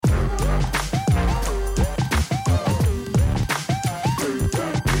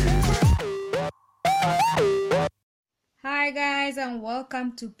guys, and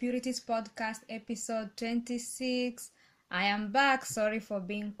welcome to Purity's podcast episode 26. I am back. Sorry for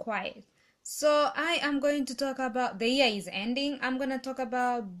being quiet. So I am going to talk about the year is ending. I'm going to talk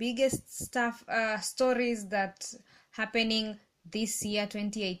about biggest stories that happening this year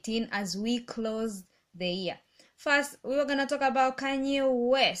 2018 as we close the year. First, we were going to talk about Kanye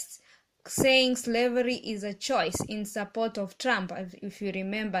West saying slavery is a choice in support of Trump, if you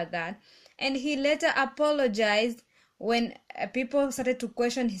remember that. And he later apologized when people started to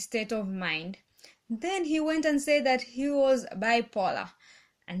question his state of mind. Then he went and said that he was bipolar.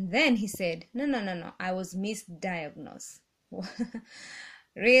 And then he said, no, I was misdiagnosed.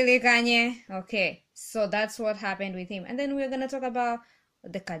 Really, Kanye? Okay, so that's what happened with him. And then we're going to talk about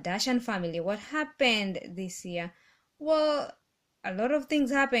the Kardashian family. What happened this year? Well, a lot of things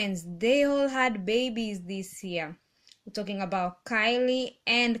happened. They all had babies this year. We're talking about Kylie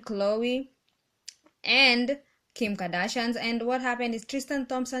and Khloe and Kim Kardashian. And what happened is Tristan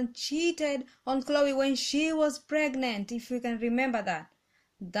Thompson cheated on Khloe when she was pregnant, if you can remember that.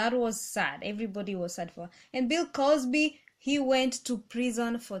 That was sad. Everybody was sad for her. And Bill Cosby, he went to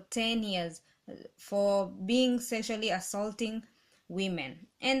prison for 10 years for being sexually assaulting women.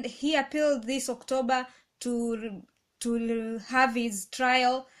 And he appealed this October to have his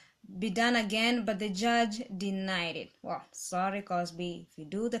trial be done again, but the judge denied it. Well, sorry, Cosby. If you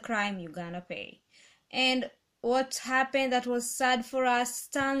do the crime, you're gonna pay. And what happened that was sad for us,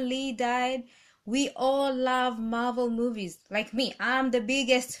 Stan Lee died. We all love Marvel movies. Like me, I'm the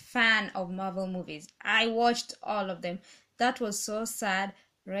biggest fan of Marvel movies. I watched all of them. That was so sad.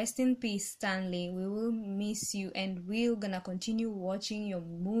 Rest in peace, Stan Lee. We will miss you, and we're gonna continue watching your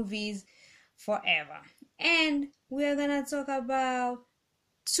movies forever. And we're gonna talk about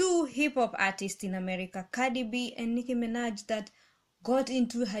two hip-hop artists in America, Cardi B and Nicki Minaj, that got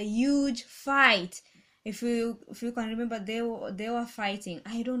into a huge fight. If you can remember, they were fighting.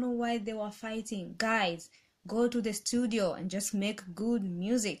 I don't know why they were fighting. Guys, go to the studio and just make good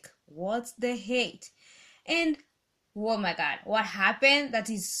music. What's the hate? And oh my God, what happened that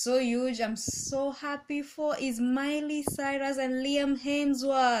is so huge, I'm so happy for, is Miley Cyrus and Liam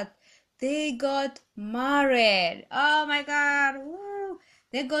Hemsworth. They got married. Oh my God. Woo.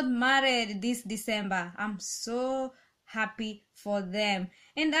 They got married this December. I'm so happy for them.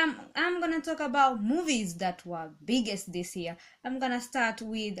 And I'm gonna talk about movies that were biggest this year. I'm gonna start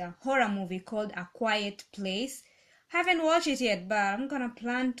with a horror movie called A Quiet Place. Haven't watched it yet, but I'm gonna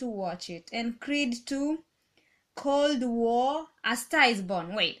plan to watch it. And Creed 2, Cold War, A Star Is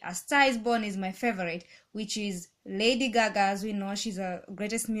Born. Wait, A Star Is Born is my favorite, which is Lady Gaga. As we know, she's a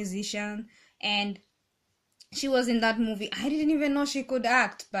greatest musician, and she was in that movie. I didn't even know she could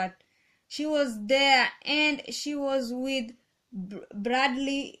act, but she was there, and she was with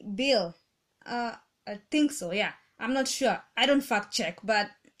Bradley Beal. I think so, yeah. I'm not sure. I don't fact check, but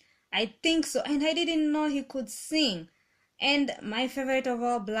I think so. And I didn't know he could sing. And my favorite of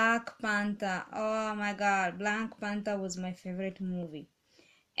all, Black Panther. Oh my God, Black Panther was my favorite movie.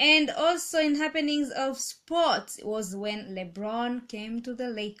 And also in happenings of sports was when LeBron came to the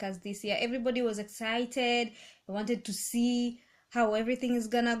Lakers this year. Everybody was excited. I wanted to see how everything is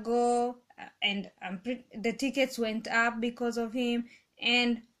gonna go. And the tickets went up because of him.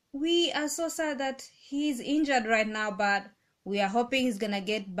 And we are so sad that he's injured right now, but we are hoping he's gonna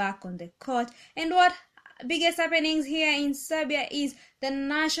get back on the court. And what biggest happenings here in Serbia is the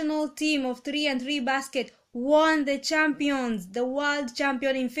national team of 3-on-3 basket won the world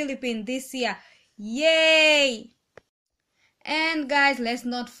champion in Philippines this year. Yay! And guys, let's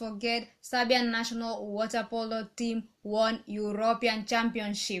not forget Serbian national water polo team won European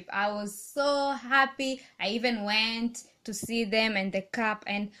Championship. I was so happy. I even went to see them and the cup.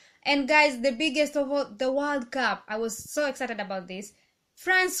 And guys, the biggest of all, the World Cup. I was so excited about this.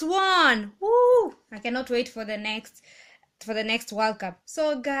 France won! Woo! I cannot wait for the next World Cup.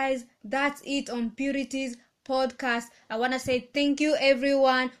 So guys, that's it on Purity's podcast. I want to say thank you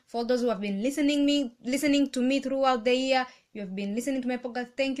everyone for those who have been listening to me throughout the year. You have been listening to my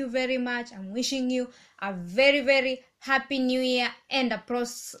podcast. Thank you very much. I'm wishing you a very, very happy new year and a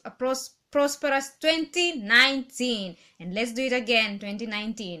prosperous 2019. And let's do it again,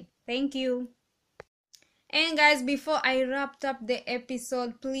 2019. Thank you. And guys, before I wrapped up the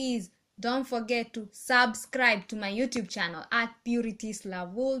episode, please don't forget to subscribe to my YouTube channel at Purity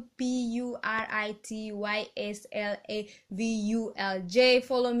Slavul, PURITYSLAVULJ.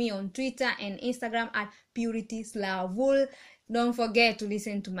 Follow me on Twitter and Instagram at Purity Slavul. Don't forget to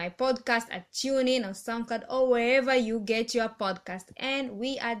listen to my podcast at TuneIn or SoundCloud or wherever you get your podcast. And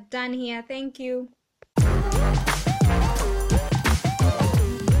we are done here. Thank you.